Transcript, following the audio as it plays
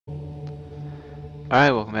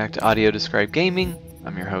Alright, welcome back to Audio Described Gaming.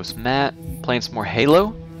 I'm your host Matt, playing some more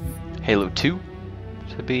Halo. Halo 2,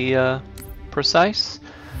 to be precise.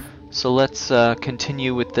 So let's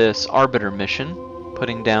continue with this Arbiter mission,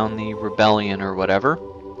 putting down the Rebellion or whatever.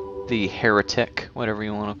 The Heretic, whatever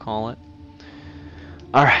you want to call it.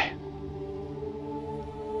 Alright.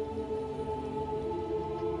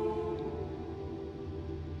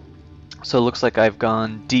 So it looks like I've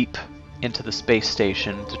gone deep into the space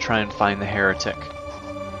station to try and find the Heretic.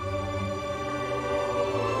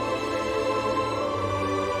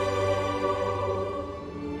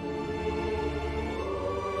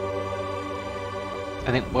 I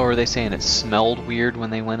think, what were they saying? It smelled weird when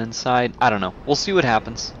they went inside? I don't know. We'll see what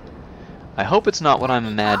happens. I hope it's not what I'm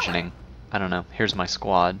imagining. I don't know. Here's my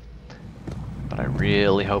squad. But I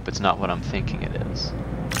really hope it's not what I'm thinking it is.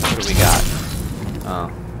 What do we got?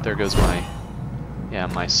 Oh, there goes my... Yeah,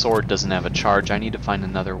 my sword doesn't have a charge. I need to find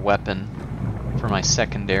another weapon for my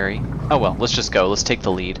secondary. Oh well, let's just go. Let's take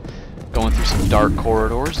the lead. Going through some dark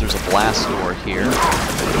corridors. There's a blast door here.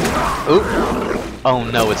 Oop! Oh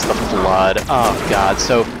no, it's the Flood. Oh god.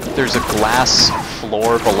 So there's a glass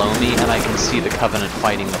floor below me, and I can see the Covenant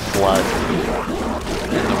fighting the Flood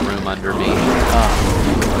in the room under me. Oh.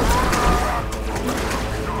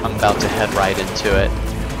 I'm about to head right into it.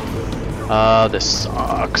 This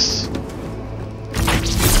sucks.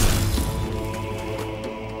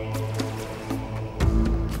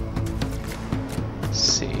 Let's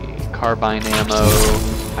see. Carbine ammo.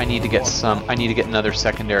 I need to get another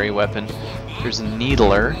secondary weapon. There's a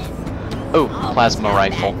needler. Oh, plasma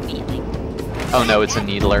rifle. Oh no, it's a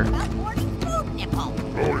needler.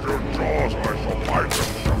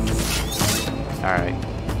 Alright.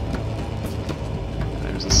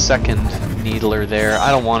 There's a second needler there.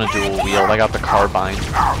 I don't want to dual wield. I got the carbine.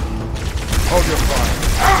 Hold your fire.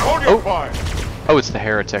 Hold your fire. Oh, it's the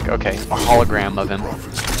Heretic. Okay, a hologram of him.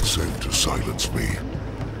 Prophets been sent to silence me.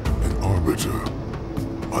 An arbiter.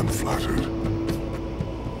 Unflattered.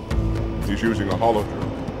 He's using a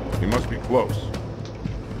holodrill. He must be close.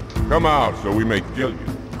 Come out so we may kill you.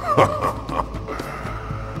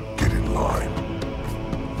 Get in line.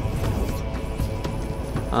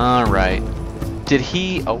 Alright. Did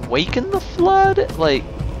he awaken the Flood? Like,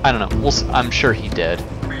 I don't know. I'm sure he did.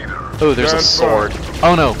 Oh, there's a sword.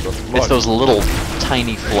 Oh no, it's those little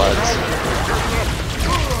tiny Floods.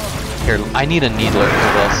 Here, I need a needler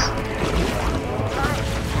for this.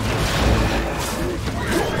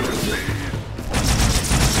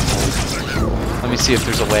 Let me see if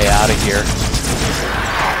there's a way out of here.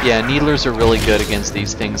 Yeah, needlers are really good against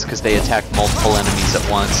these things because they attack multiple enemies at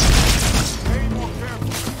once.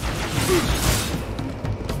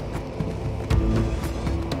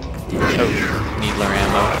 Oh, needler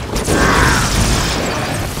ammo.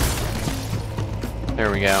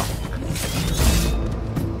 There we go.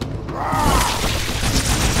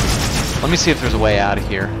 Let me see if there's a way out of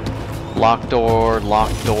here. Locked door,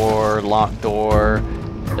 locked door, locked door.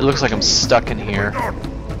 It looks like I'm stuck in here.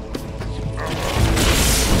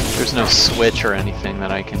 There's no switch or anything that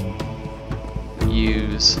I can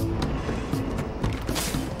use.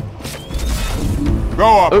 Go,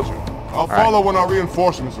 officer. Oh. I'll follow when our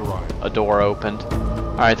reinforcements arrive. A door opened.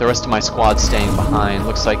 Alright, the rest of my squad's staying behind.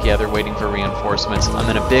 Looks like, yeah, they're waiting for reinforcements. I'm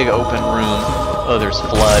in a big open room. Oh, there's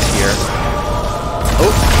Flood here.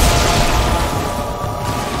 Oh!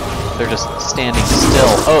 They're just standing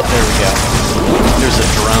still. Oh, there we go. There's a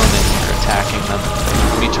drone in here attacking them.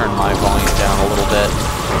 Let me turn my volume down a little bit.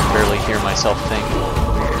 I can barely hear myself think.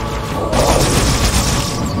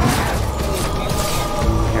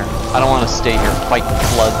 Here. I don't want to stay here fighting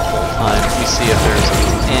Flood the whole time. Let me see if there's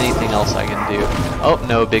anything else I can do. Oh,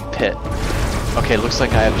 no, big pit. Okay, looks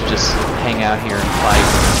like I have to just hang out here and fight.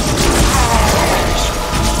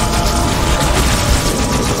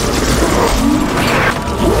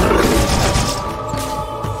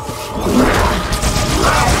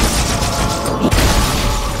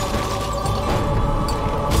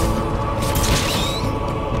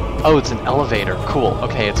 Oh, it's an elevator. Cool.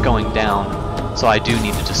 Okay, it's going down. So I do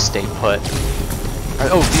need to just stay put.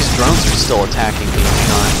 Oh, these drones are still attacking me.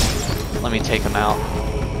 Hang on. Let me take them out.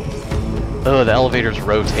 Oh, the elevator's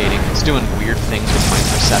rotating. It's doing weird things with my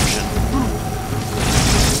perception.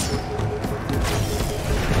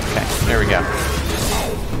 Okay, there we go.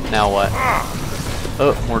 Now what?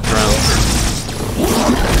 Oh, more drones.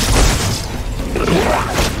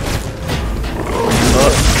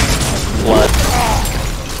 Oh, Flood.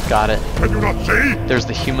 Got it. There's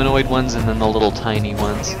the humanoid ones and then the little tiny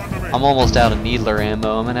ones. I'm almost out of needler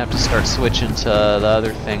ammo. I'm gonna have to start switching to the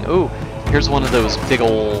other thing. Ooh, here's one of those big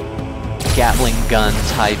ol' Gatling gun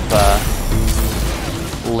type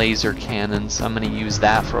laser cannons. I'm gonna use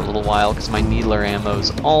that for a little while because my needler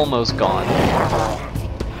ammo's almost gone.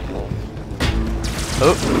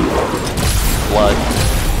 Oh, blood.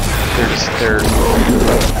 They're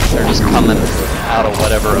just coming out of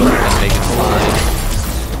whatever opening they can find.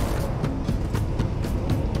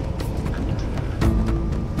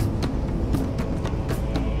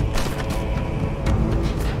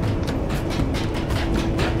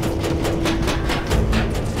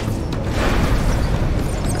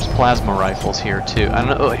 Plasma rifles here too. I don't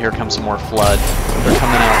know. Oh, here comes some more flood. They're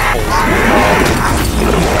coming out holes in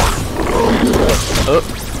the wall. Oh,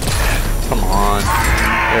 come on.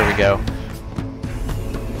 There we go.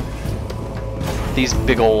 These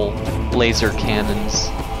big old laser cannons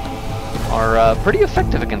are pretty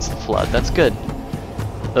effective against the flood. That's good.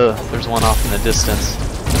 Ugh, there's one off in the distance.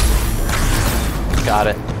 Got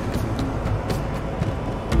it.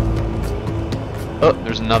 Oh,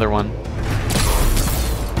 there's another one.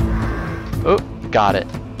 Oh, got it.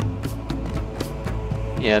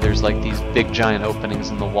 Yeah, there's like these big giant openings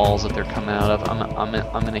in the walls that they're coming out of.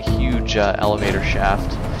 I'm in a huge elevator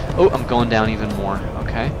shaft. Oh, I'm going down even more.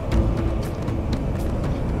 Okay.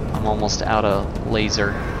 I'm almost out of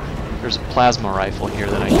laser. There's a plasma rifle here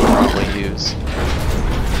that I can probably use.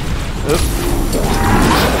 Oop.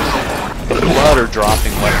 The Blood are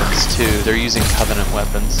dropping weapons too. They're using Covenant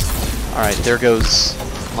weapons. Alright, there goes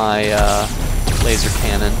my laser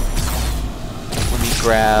cannon. Let me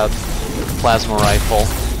grab plasma rifle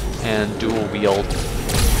and dual wield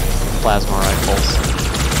plasma rifles.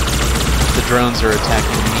 The drones are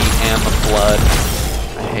attacking me and the Blood.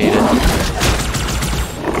 I hate it.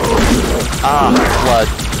 Ah, Blood.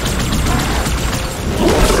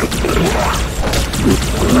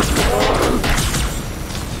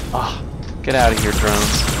 Ah, get out of here,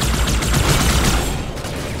 drones.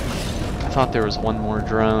 I thought there was one more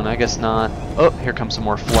drone. I guess not. Oh, here comes some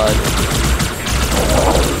more flood.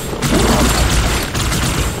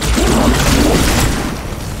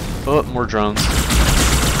 Oh, more drones.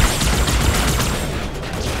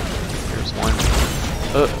 Here's one.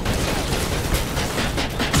 Oh.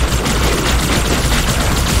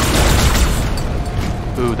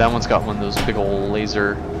 Ooh, that one's got one of those big old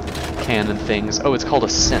laser cannon things. Oh, it's called a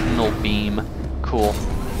sentinel beam. Cool.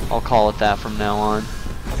 I'll call it that from now on.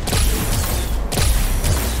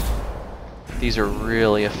 These are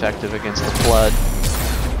really effective against the flood.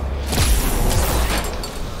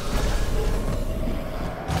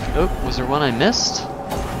 Oh, was there one I missed?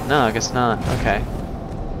 No, I guess not. Okay.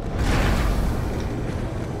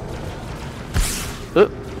 Oh,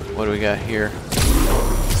 what do we got here?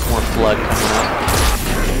 More flood coming up.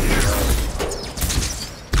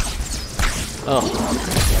 Oh.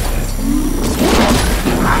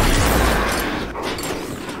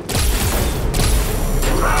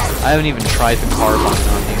 I haven't even tried the carbine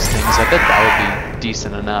on these things. I bet that would be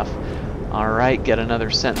decent enough. Alright, get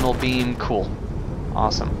another sentinel beam. Cool.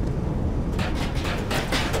 Awesome.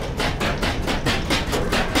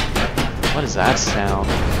 What is that sound?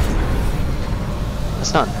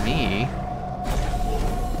 That's not me.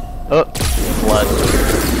 Oh, blood.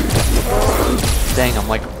 Dang, I'm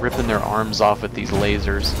like ripping their arms off with these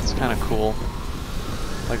lasers. It's kind of cool.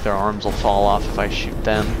 Like their arms will fall off if I shoot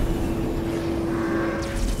them.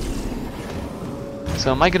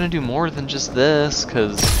 So am I gonna do more than just this?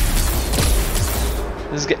 Cause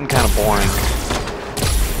this is getting kind of boring.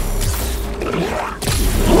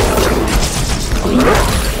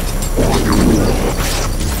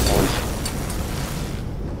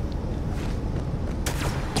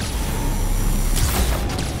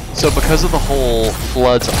 So because of the whole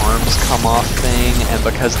Flood's arms come off thing, and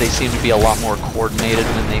because they seem to be a lot more coordinated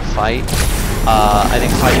when they fight, I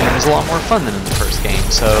think fighting them is a lot more fun than in the first game,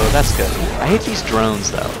 so that's good. I hate these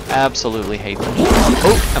drones though. Absolutely hate them.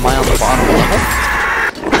 Oh, am I on the bottom level?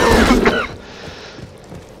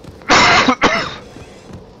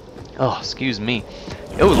 Oh, excuse me.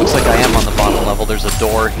 Oh, it looks like I am on the bottom level. There's a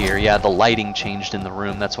door here. Yeah, the lighting changed in the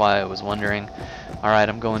room. That's why I was wondering. Alright,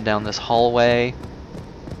 I'm going down this hallway.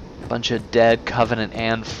 Bunch of dead Covenant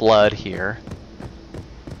and Flood here.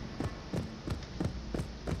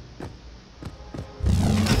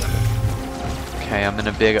 Okay, I'm in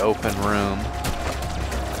a big open room.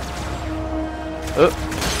 Oh,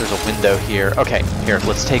 there's a window here. Okay, here,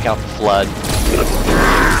 let's take out the Flood.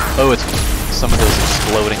 Oh, it's some of those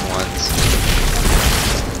exploding ones.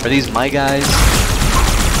 Are these my guys?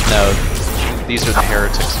 No, these are the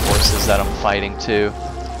Heretics forces that I'm fighting too.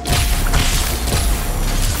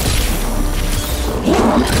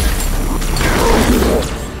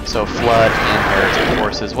 So Flood and Heretic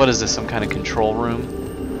forces. What is this, some kind of control room?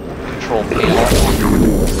 Control panel?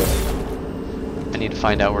 I need to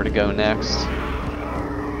find out where to go next.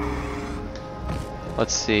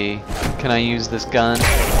 Let's see. Can I use this gun?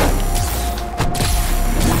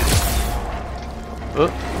 Oh.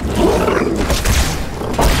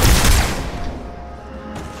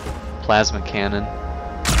 Plasma cannon.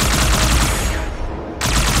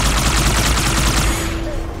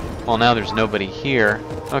 Well, now there's nobody here.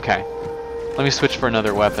 Okay. Let me switch for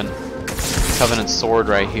another weapon. Covenant sword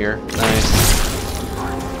right here. Nice.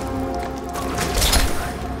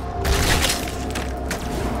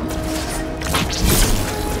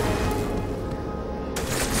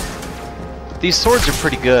 These swords are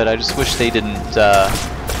pretty good. I just wish they didn't use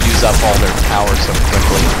up all their power so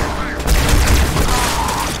quickly.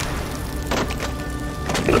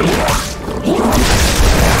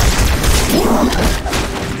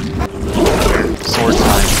 Sword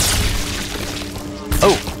time.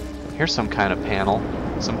 Oh! Here's some kind of panel.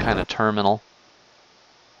 Some kind of terminal.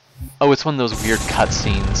 Oh, it's one of those weird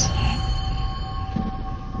cutscenes.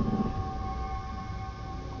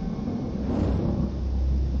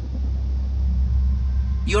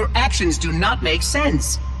 Your actions do not make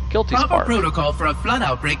sense. Guilty Proper spark. protocol for a flood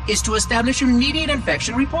outbreak is to establish immediate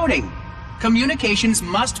infection reporting. Communications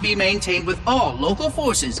must be maintained with all local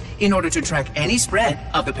forces in order to track any spread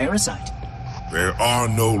of the parasite. There are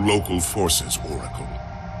no local forces, Oracle.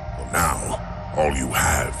 For now, all you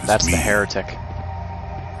have is That's me. the heretic.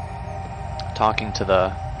 Talking to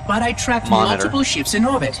the But I tracked monitor. multiple ships in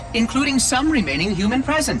orbit, including some remaining human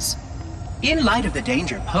presence. In light of the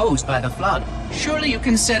danger posed by the flood, surely you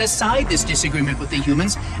can set aside this disagreement with the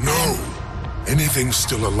humans. No! Anything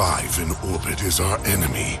still alive in orbit is our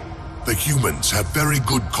enemy. The humans have very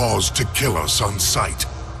good cause to kill us on sight,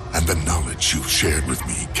 and the knowledge you've shared with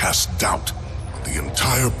me casts doubt on the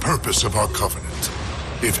entire purpose of our covenant.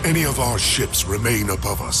 If any of our ships remain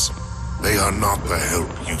above us, they are not the help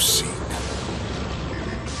you seek.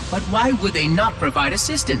 But why would they not provide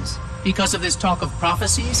assistance? Because of this talk of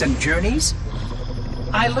prophecies and journeys?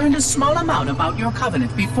 I learned a small amount about your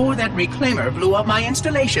covenant before that reclaimer blew up my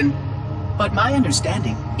installation, but my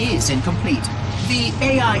understanding is incomplete. The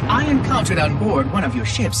AI I encountered on board one of your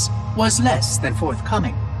ships was less than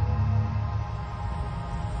forthcoming.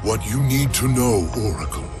 What you need to know,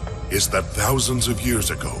 Oracle, is that thousands of years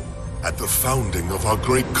ago, at the founding of our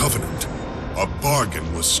great covenant, a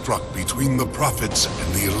bargain was struck between the prophets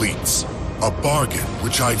and the elites. A bargain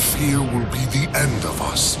which I fear will be the end of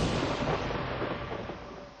us.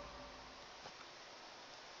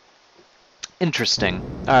 Interesting.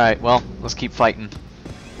 Alright, well, let's keep fighting.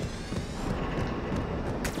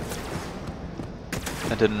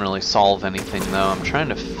 That didn't really solve anything, though. I'm trying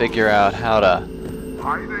to figure out how to... Oop,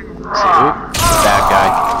 bad guy.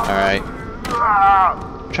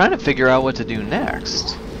 Alright. Trying to figure out what to do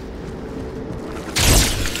next.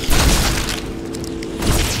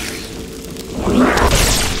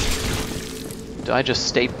 Do I just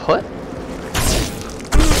stay put?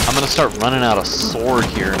 I'm gonna start running out of sword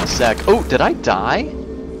here in a sec. Oh, did I die?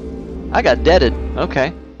 I got deaded.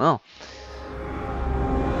 Okay, well.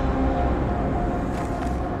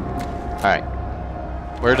 Alright.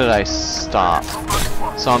 Where did I stop?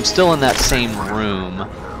 So I'm still in that same room.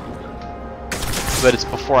 But it's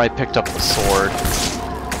before I picked up the sword.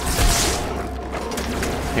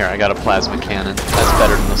 Here, I got a plasma cannon. That's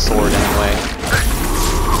better than the sword anyway.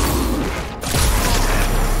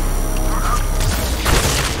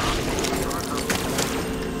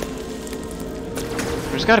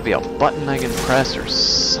 There's gotta be a button I can press or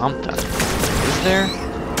something. Is there?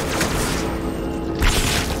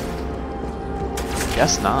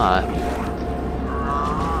 Guess not.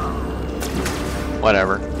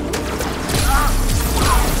 Whatever.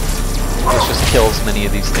 Let's just kill as many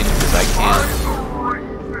of these things as I can.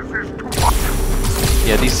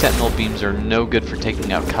 Yeah, these sentinel beams are no good for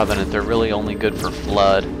taking out Covenant. They're really only good for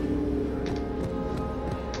Flood.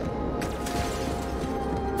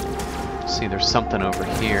 See, there's something over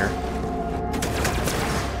here.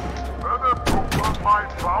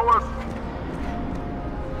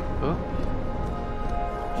 Ooh.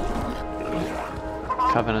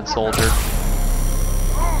 Covenant soldier.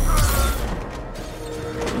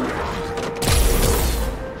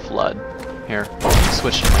 Flood. Here,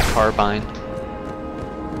 switch to my carbine.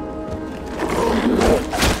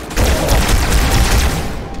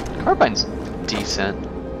 Carbine's decent.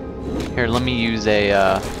 Here, let me use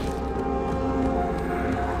a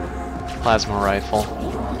plasma rifle.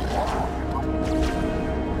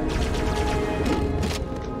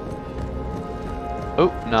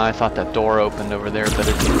 Oh, no, I thought that door opened over there, but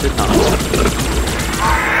it did not.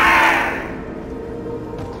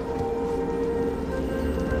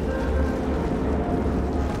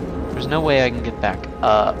 There's no way I can get back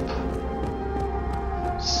up.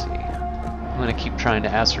 Let's see. I'm gonna keep trying to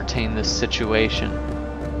ascertain this situation.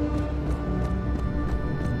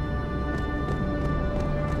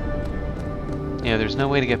 Yeah, there's no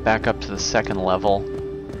way to get back up to the second level.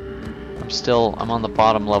 I'm on the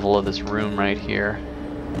bottom level of this room right here.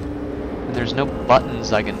 And there's no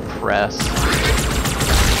buttons I can press.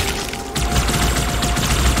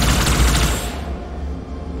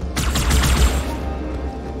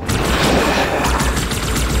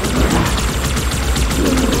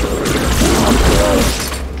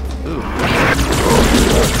 Ooh.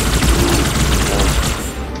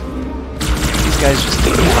 These guys just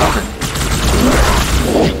keep coming.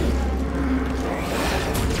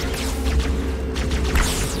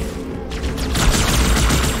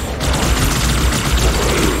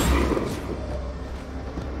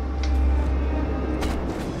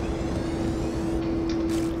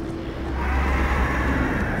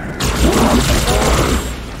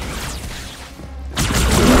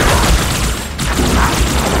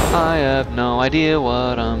 I have no idea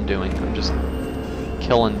what I'm doing. I'm just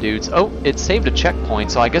killing dudes. Oh, it saved a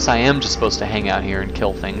checkpoint, so I guess I am just supposed to hang out here and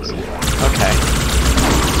kill things. Okay.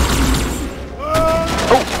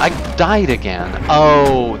 Oh, I died again.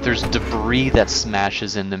 Oh, there's debris that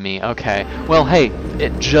smashes into me. Okay. Well, hey,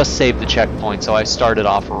 it just saved the checkpoint, so I started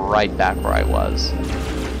off right back where I was.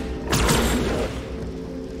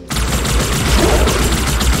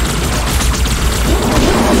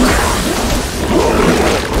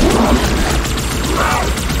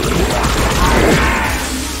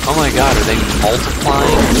 Oh my god, are they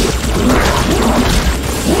multiplying?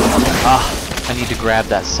 Ah, I need to grab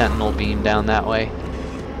that sentinel beam down that way.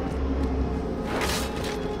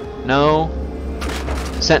 No.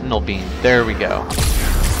 Sentinel beam. There we go.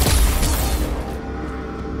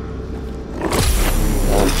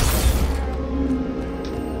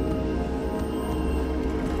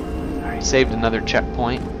 Alright, saved another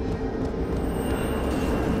checkpoint.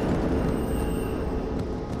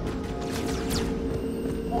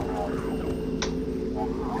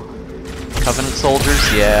 Covenant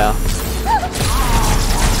soldiers, yeah.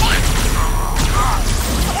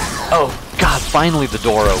 Oh, God, finally the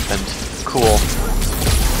door opened. Cool.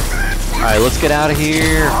 Alright, let's get out of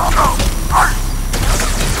here.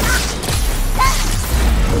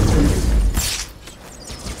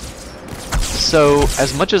 So,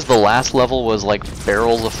 as much as the last level was like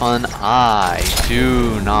barrels of fun, I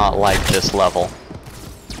do not like this level.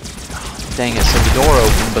 Dang it, so the door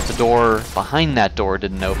opened, but the door behind that door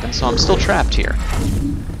didn't open, so I'm still trapped here.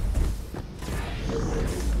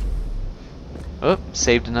 Oh,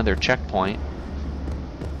 saved another checkpoint.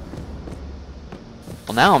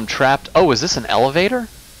 Well, now I'm trapped. Oh, is this an elevator?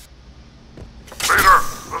 Leader,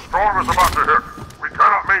 the storm is about to hit. We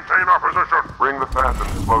cannot maintain our position. Bring the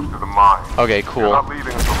phantoms close to the mine. Okay, cool. You're not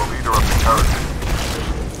leaving until the leader of the heretic.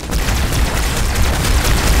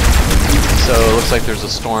 So, it looks like there's a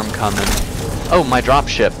storm coming. Oh, my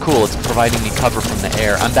dropship. Cool, it's providing me cover from the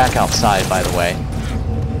air. I'm back outside, by the way.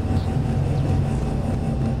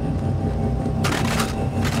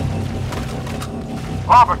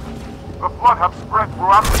 Robert, the flood has spread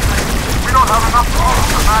throughout the city. We don't have enough room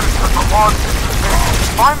to manage such a large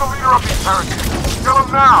inundation. Find the leader of these heretics. Kill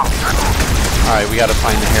him now. Alright, we gotta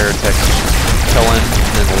find the heretic. Kill him,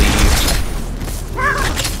 and then leave.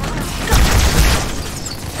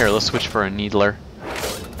 Here, let's switch for a needler.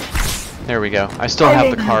 There we go. I still have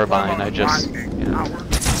the carbine, I just... Yeah.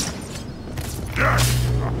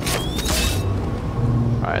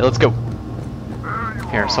 Alright, let's go.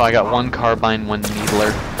 Here, so I got one carbine, one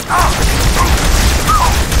needler.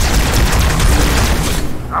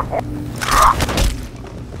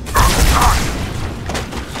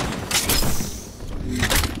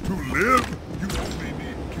 To live, you only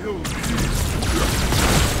need kills.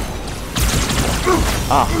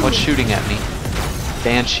 Ah, what's shooting at me?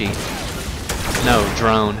 Banshee. No,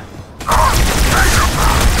 drone.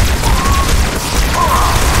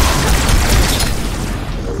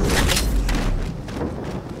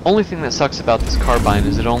 Only thing that sucks about this carbine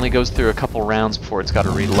is it only goes through a couple rounds before it's got to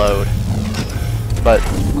reload. But,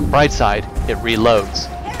 bright side, it reloads.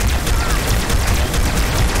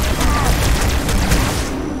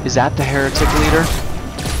 Is that the heretic leader?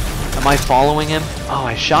 Am I following him? Oh,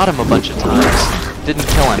 I shot him a bunch of times. Didn't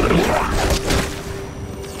kill him.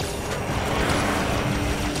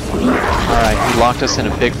 Alright, he locked us in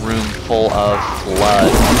a big room full of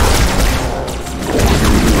blood.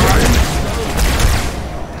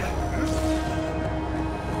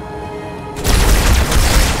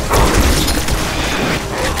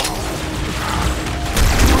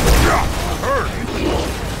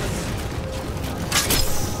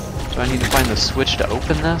 Do I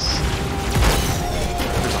in this?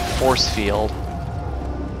 There's a force field.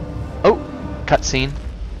 Oh! Cutscene.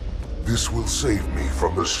 This will save me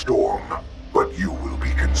from the storm, but you will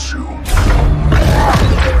be consumed.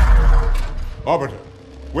 Arbiter,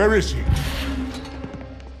 where is he?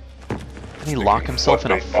 Can he lock himself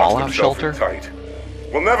in a fallout shelter? Tight.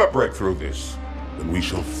 We'll never break through this. Then we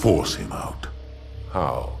shall force him out.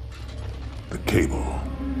 How? The cable.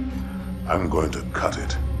 I'm going to cut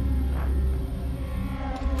it.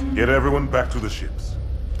 Get everyone back to the ships.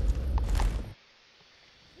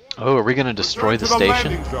 Oh, are we gonna destroy the Return to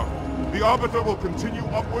station? landing zone. The Arbiter will continue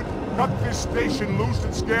upward, cut this station loose,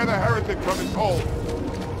 and scare the heretic from its hold.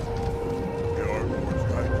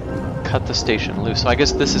 Cut the station loose. So I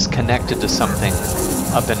guess this is connected to something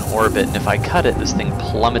up in orbit, and if I cut it, this thing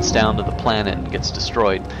plummets down to the planet and gets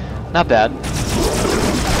destroyed. Not bad.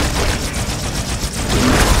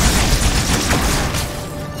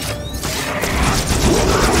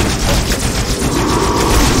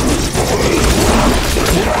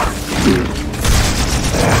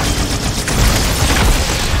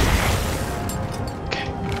 Okay,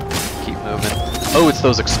 keep moving. Oh, it's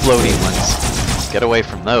those exploding ones. Get away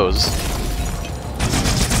from those.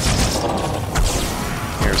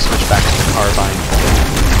 Here, switch back to the carbine.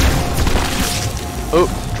 Oh,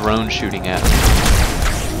 drone shooting at me.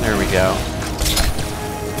 There we go.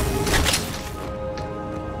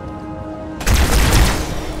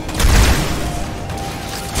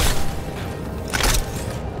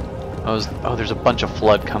 Oh, there's a bunch of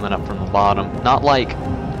flood coming up from the bottom. Not like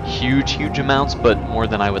huge amounts, but more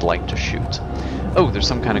than I would like to shoot. Oh, there's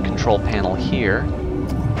some kind of control panel here.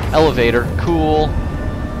 Elevator, cool.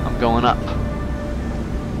 I'm going up.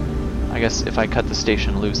 I guess if I cut the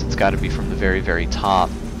station loose, it's got to be from the very top.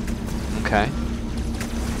 Okay.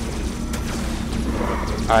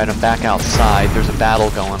 Alright, I'm back outside. There's a battle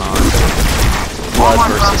going on.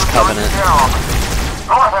 Blood versus Covenant.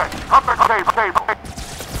 Go ahead, cut the cable.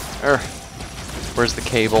 Where's the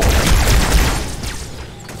cable?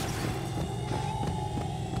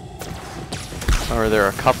 Are there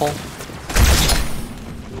a couple?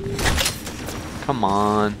 Come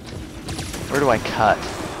on. Where do I cut?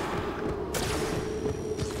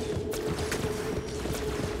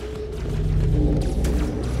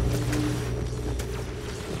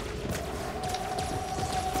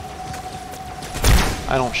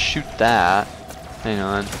 I don't shoot that. Hang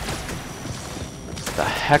on. What the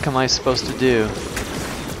heck am I supposed to do?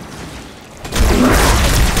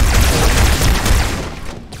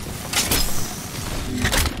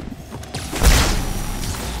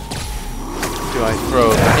 Do I throw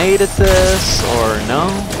a grenade at this, or no?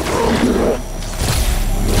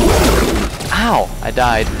 Ow! I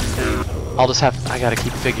died. I gotta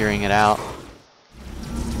keep figuring it out.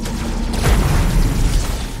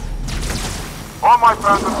 All my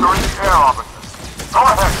passengers are in the air, officer. Go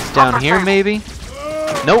ahead. Down here, maybe?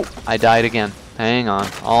 Nope, I died again. Hang on,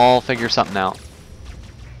 I'll figure something out.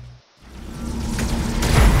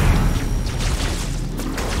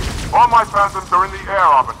 All my phantoms are in the air,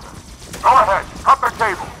 officer. Go ahead, cut the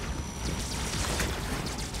cable.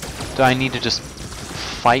 Do I need to just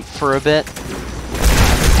fight for a bit?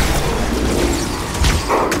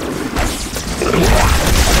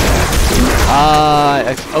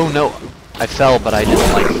 Oh no, I fell, but I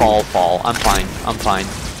didn't like fall. I'm fine.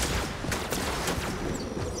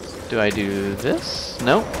 Do I do this?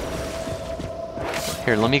 Nope.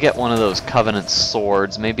 Here, let me get one of those Covenant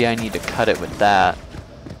swords. Maybe I need to cut it with that.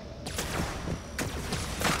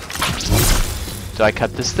 Do I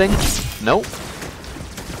cut this thing? Nope.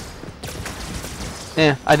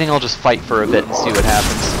 I think I'll just fight for a bit and see what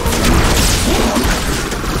happens.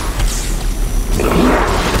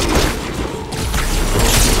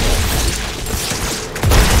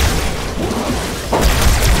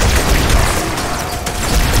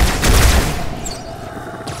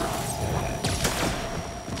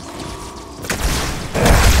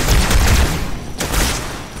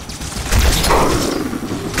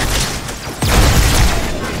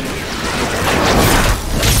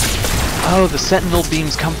 Oh, the sentinel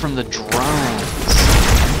beams come from the drones.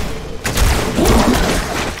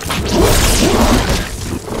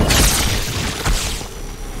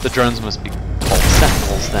 The drones must be called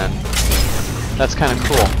sentinels then. That's kind of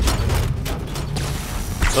cool.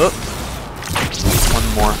 Oh, one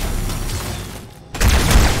more.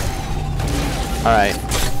 Alright.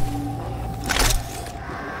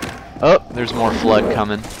 Oh, there's more flood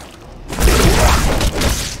coming.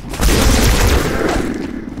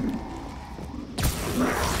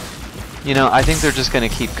 You know, I think they're just gonna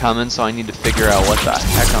keep coming, so I need to figure out what the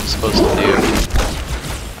heck I'm supposed to do.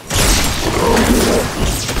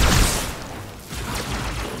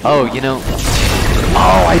 Oh, you know...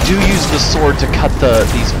 Oh, I do use the sword to cut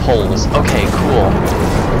these poles. Okay, cool.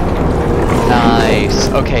 Nice.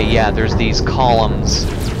 Okay, yeah, there's these columns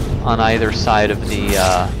on either side of the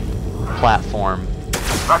platform.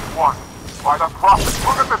 That's one. By the prophet,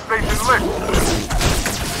 look at the station list.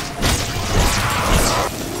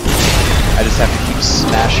 I just have to keep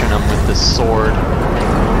smashing them with this sword.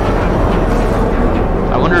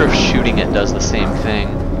 I wonder if shooting it does the same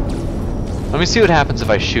thing. Let me see what happens if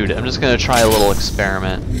I shoot it. I'm just going to try a little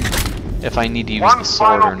experiment. If I need to use the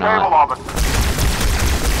sword or not.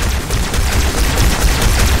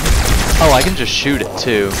 Oh, I can just shoot it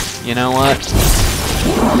too. You know what?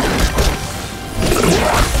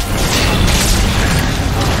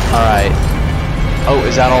 Alright. Oh,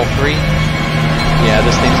 is that all three? Yeah,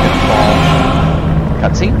 this thing's gonna fall.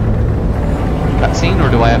 Cutscene? Cutscene, or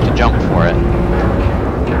do I have to jump for it?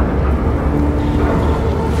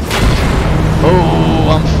 Oh,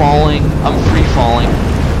 I'm falling. I'm free falling.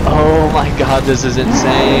 Oh my god, this is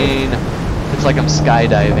insane. It's like I'm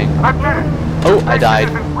skydiving. Oh, I died.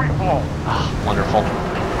 Ah, wonderful.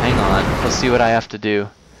 Hang on. Let's see what I have to do.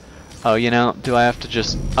 Oh, you know, do I have to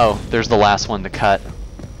just... Oh, there's the last one to cut.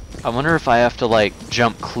 I wonder if I have to, like,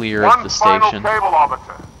 jump clear of the station. Alright,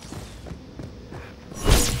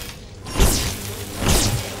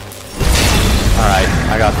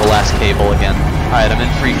 I got the last cable again. Alright, I'm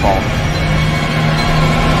in free fall.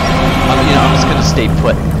 You know, I'm just gonna stay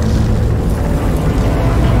put.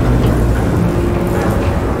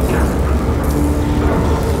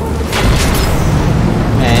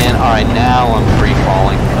 And, alright, now I'm free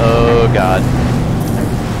falling. Oh, God.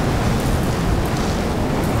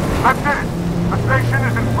 That's it! The station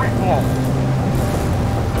is in free fall.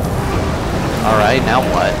 Alright, now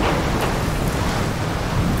what?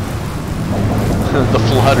 The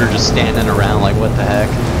Flood are just standing around like, what the heck?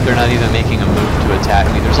 They're not even making a move to attack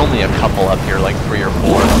me. There's only a couple up here, like 3 or 4.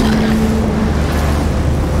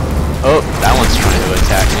 Oh, that one's trying to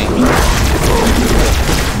attack me.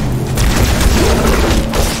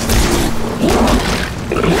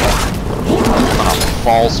 I'm gonna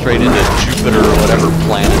fall straight into Jupiter or whatever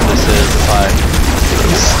planet this is if I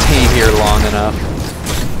stay here long enough.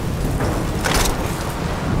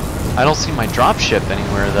 I don't see my dropship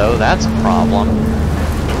anywhere though, that's a problem.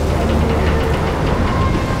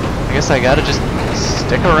 I guess I gotta just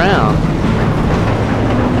stick around.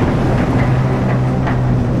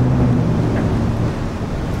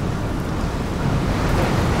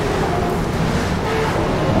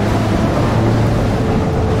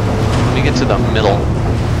 Let me get to the middle.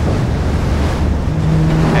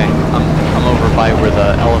 Okay, I'm over by where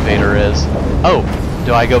the elevator is. Oh!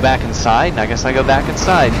 Do I go back inside? I guess I go back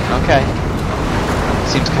inside. Okay.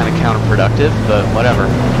 Seems kind of counterproductive, but whatever.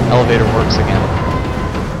 Elevator works again.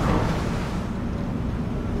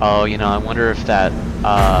 Oh, you know, I wonder if that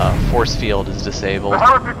force field is disabled. The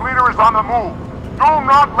heretic leader is on the move. Do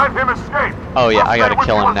not let him escape. Oh yeah, I gotta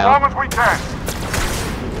kill him now. As long as we can.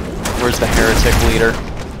 Where's the heretic leader?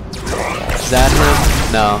 Is that him?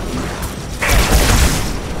 No.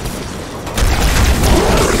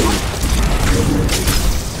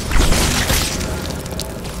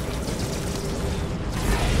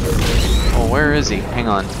 Where is he? Hang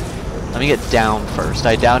on. Let me get down first.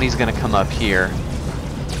 I doubt he's gonna come up here.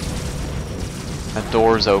 That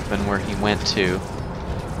door's open where he went to.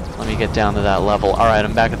 Let me get down to that level. Alright,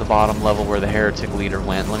 I'm back at the bottom level where the heretic leader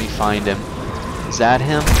went. Let me find him. Is that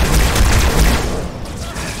him?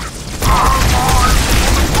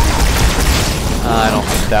 I don't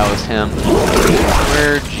think that was him.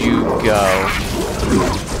 Where'd you go?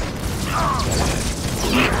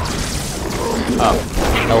 Oh,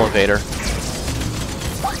 elevator.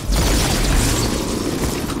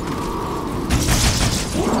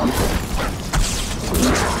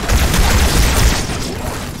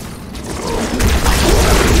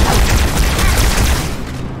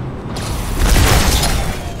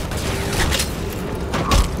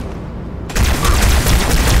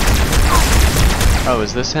 Oh,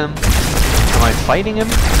 is this him? Am I fighting him?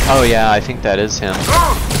 Oh yeah, I think that is him. I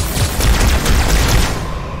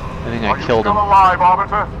think I killed him. Alive,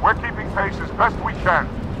 Arbiter? We're keeping pace as best we can.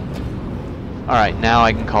 Alright, now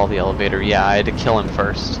I can call the elevator. Yeah, I had to kill him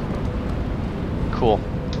first. Cool.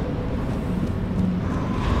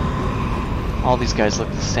 All these guys look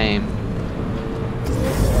the same.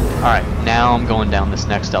 Alright, now I'm going down this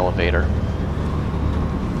next elevator.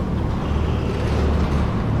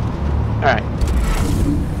 Alright.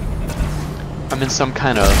 I'm in some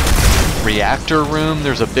kind of reactor room.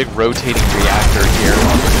 There's a big rotating reactor here.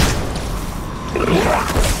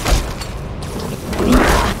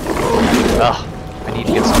 Ugh, I I need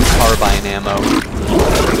to get some carbine ammo.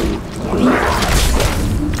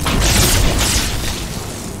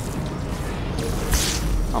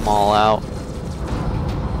 I'm all out.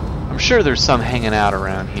 I'm sure there's some hanging out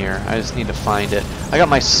around here. I just need to find it. I got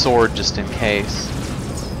my sword just in case.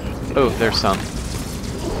 Oh, there's some.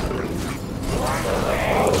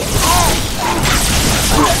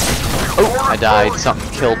 Oh, I died. Something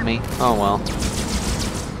killed me. Oh well.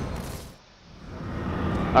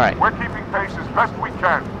 Alright. We're keeping pace as best we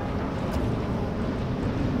can.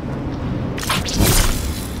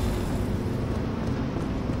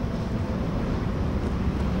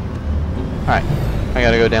 Alright. I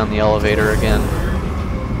gotta go down the elevator again.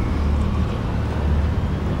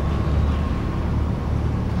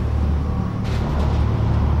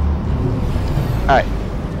 Alright.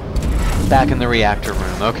 Back in the reactor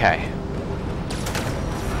room. Okay.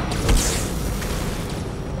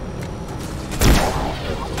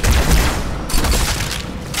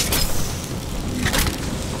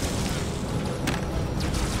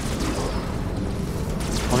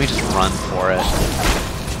 Let me just run for it.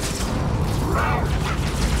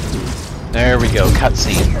 There we go,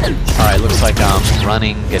 cutscene. Alright, looks like I'm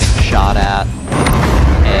running, getting shot at.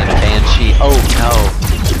 And a Banshee. Oh no!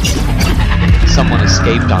 Someone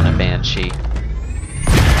escaped on a Banshee.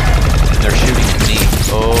 They're shooting at me.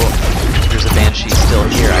 Oh, there's a Banshee still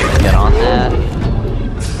here. I can get on that.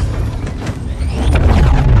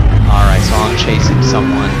 Alright, so I'm chasing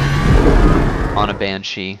someone on a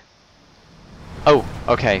Banshee. Oh,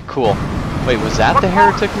 okay, cool. Wait, was that the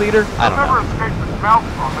heretic leader? I don't know. Escaped the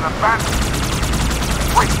maelstrom and abandoned.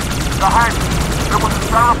 Wait, the hangar. There was a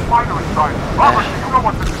Sarah fighter inside. Robert, you know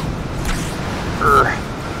what to do.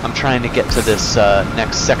 I'm trying to get to this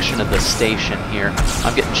next section of the station here.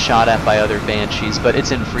 I'm getting shot at by other Banshees, but it's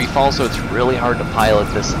in free fall, so it's really hard to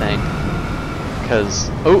pilot this thing. Because,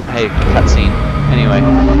 oh, hey, cutscene. Anyway,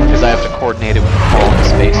 because I have to coordinate it with the falling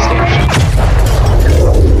space station.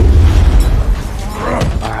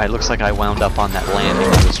 Alright, looks like I wound up on that landing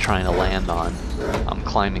I was trying to land on. I'm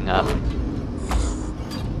climbing up.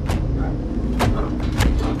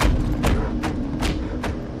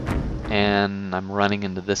 And I'm running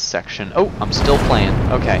into this section. Oh, I'm still playing.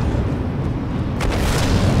 Okay.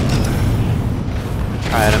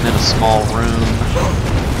 Alright, I'm in a small room.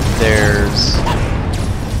 There's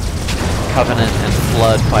Covenant and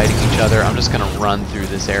Flood fighting each other. I'm just gonna run through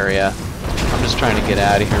this area. I'm just trying to get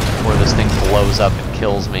out of here before this thing blows up and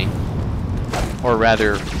kills me. Or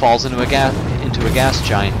rather, falls into a gas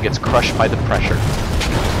giant and gets crushed by the pressure.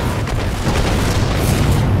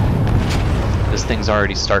 This thing's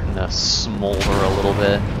already starting to smolder a little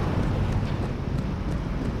bit.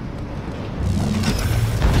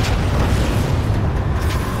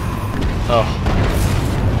 Oh.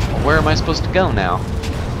 Well, where am I supposed to go now?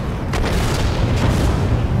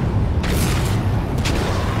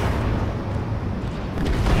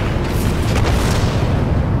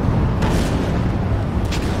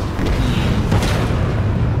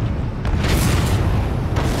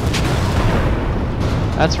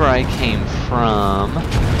 That's where I came from.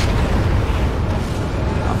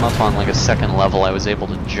 I'm up on like a second level. I was able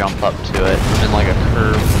to jump up to it. I'm in like a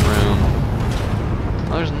curved room.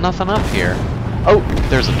 Oh, there's nothing up here. Oh,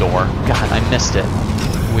 there's a door. God, I missed it.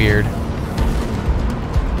 Weird.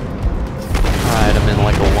 Alright, I'm in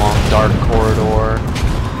like a long dark corridor.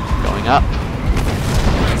 Going up.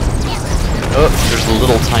 Oh, there's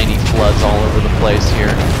little tiny floods all over the place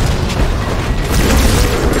here.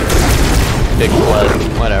 Big flood,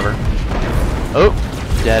 whatever. Oh,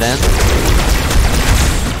 dead end.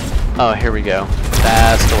 Oh, here we go.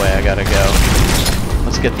 That's the way I gotta go.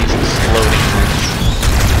 Let's get these exploding ones.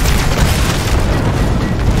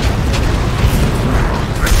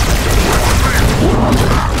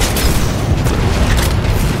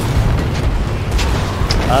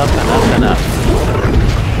 Up and up and up.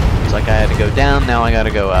 Looks like I had to go down, now I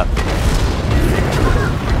gotta go up.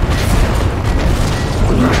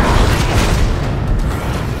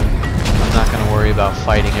 I'm not going to worry about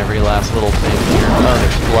fighting every last little thing here. Oh,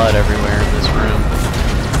 there's blood everywhere in this room.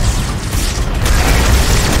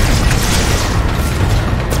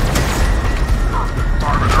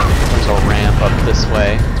 There's a ramp up this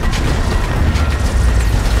way.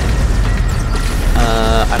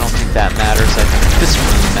 I don't think that matters. I think this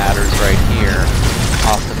room matters right here.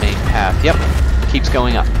 Off the main path. Yep, keeps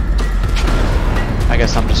going up. I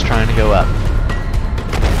guess I'm just trying to go up.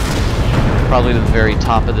 Probably to the very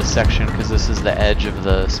top of this section, because this is the edge of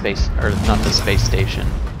the space, or not the space station,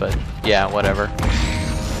 but yeah, whatever.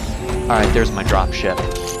 Alright, there's my dropship.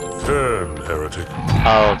 Turn, heretic.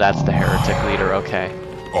 Oh, that's the heretic leader, okay.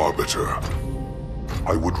 Arbiter.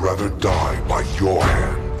 I would rather die by your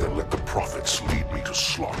hand than let the prophets lead me to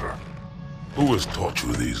slaughter. Who has taught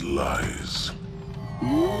you these lies?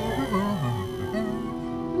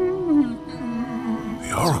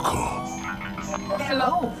 The Oracle.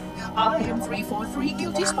 Hello, I am 343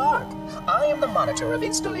 Guilty Spark. I am the monitor of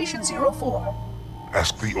Installation 04.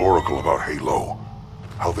 Ask the Oracle about Halo.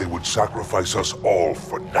 How they would sacrifice us all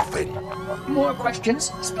for nothing. More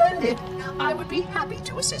questions? Splendid. I would be happy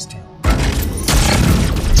to assist you.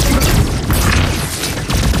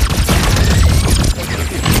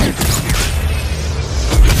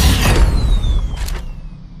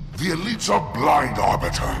 The elites are blind,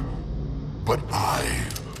 Arbiter. But I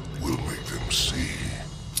will make them see.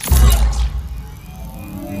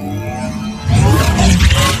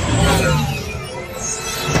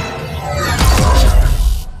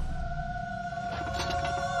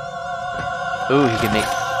 Oh, he can make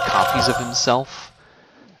copies of himself.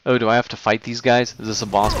 Oh, do I have to fight these guys? Is this a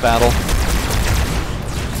boss battle?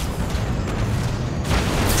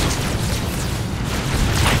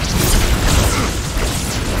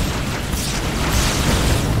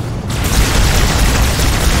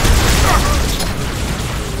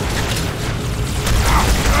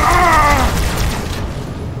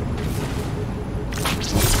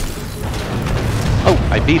 Oh,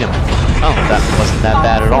 I beat him. Oh, that wasn't that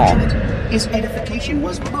bad at all. His edification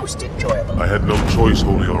was most enjoyable. I had no choice,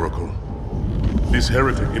 Holy Oracle. This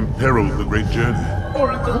heretic imperiled the great journey.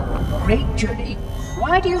 Oracle, great journey.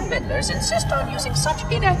 Why do you meddlers insist on using such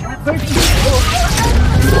inaccurate verbiage?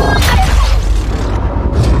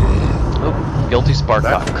 Oh, Guilty Spark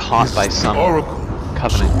got caught by some Oracle.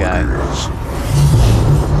 Covenant guy.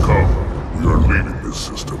 Come, we are leaving this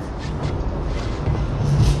system.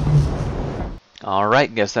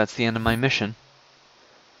 Alright, guess that's the end of my mission.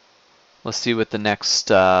 Let's see what the next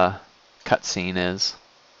cutscene is.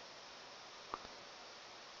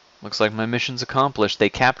 Looks like my mission's accomplished. They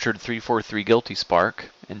captured 343 Guilty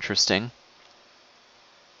Spark. Interesting.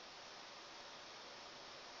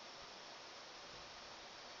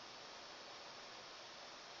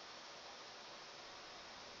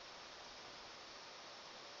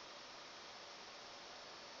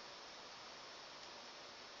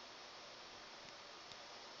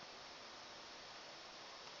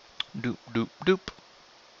 Doop, doop, doop.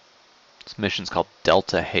 This mission's called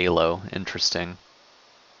Delta Halo. Interesting.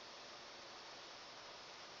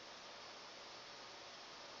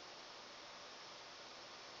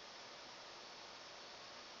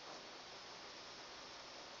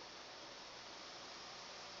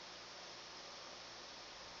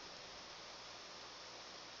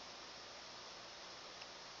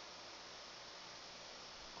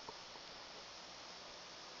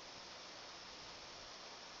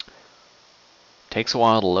 Takes a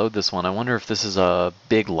while to load this one. I wonder if this is a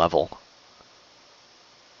big level.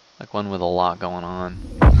 Like one with a lot going on.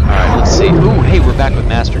 Alright, let's see. Ooh, hey, we're back with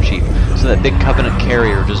Master Chief. So that big Covenant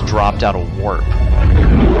carrier just dropped out of warp.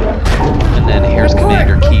 And then here's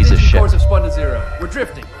Commander Keyes' ship. Course of Splendid Zero. We're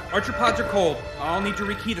drifting. Archer pods are cold. I'll need to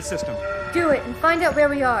rekey the system. Do it and find out where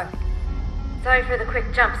we are. Sorry for the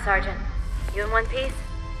quick jump, Sergeant. You in one piece?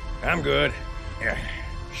 I'm good.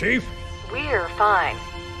 Chief? We're fine.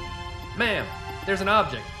 Ma'am, there's an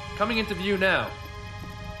object coming into view now.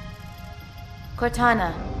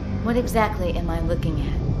 Cortana, what exactly am I looking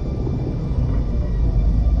at?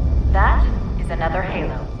 That is another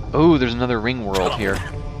Halo. Oh, there's another ring world here.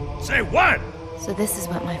 Say what? So this is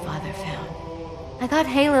what my father found. I thought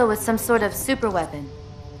Halo was some sort of super weapon.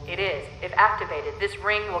 It is. If activated, this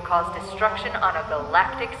ring will cause destruction on a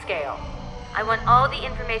galactic scale. I want all the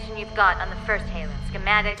information you've got on the first Halo.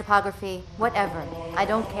 Schematic, topography, whatever. I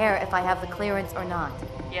don't care if I have the clearance or not.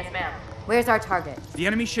 Yes, ma'am. Where's our target? The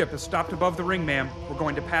enemy ship has stopped above the ring, ma'am. We're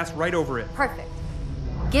going to pass right over it. Perfect.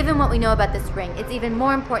 Given what we know about this ring, it's even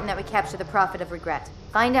more important that we capture the Prophet of Regret.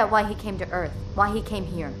 Find out why he came to Earth, why he came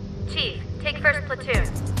here. Chief, take first platoon.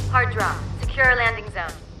 Hard drop. Secure landing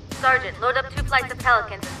zone. Sergeant, load up 2 flights of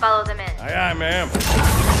Pelicans and follow them in. Aye, aye, ma'am.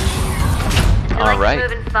 I like Alright. to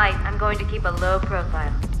move and fight. I'm going to keep a low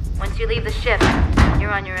profile. Once you leave the ship,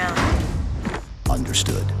 you're on your own.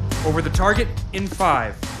 Understood. Over the target in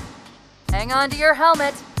 5. Hang on to your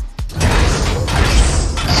helmet.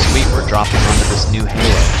 Sweet, we're dropping onto this new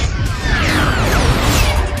Halo.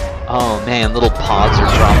 Oh man, little pods are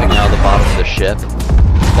dropping out of the bottom of the ship.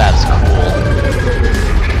 That's cool.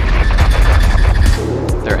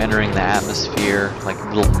 They're entering the atmosphere like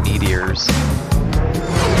little meteors.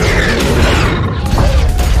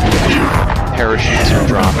 Parachutes are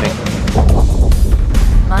dropping.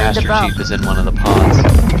 Mind the Master bump. Chief is in one of the pods.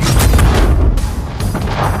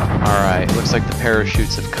 Alright. Alright, looks like the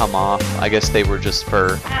parachutes have come off. I guess they were just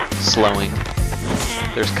for slowing.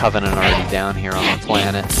 There's Covenant already down here on the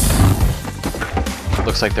planet.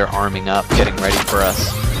 Looks like they're arming up, getting ready for us.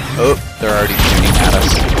 Oh, they're already shooting at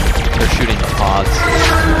us. They're shooting the pods.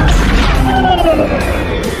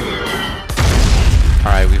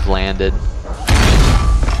 Alright, we've landed.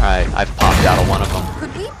 Alright, I've popped out of one of them.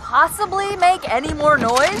 Could we possibly make any more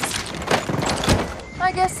noise?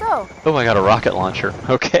 I guess so. Oh, I got a rocket launcher.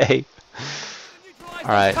 Okay.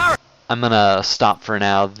 Alright, I'm gonna stop for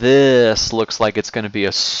now. This looks like it's gonna be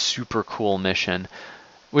a super cool mission.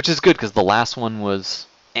 Which is good, because the last one was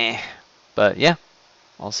eh. But yeah,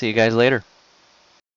 I'll see you guys later.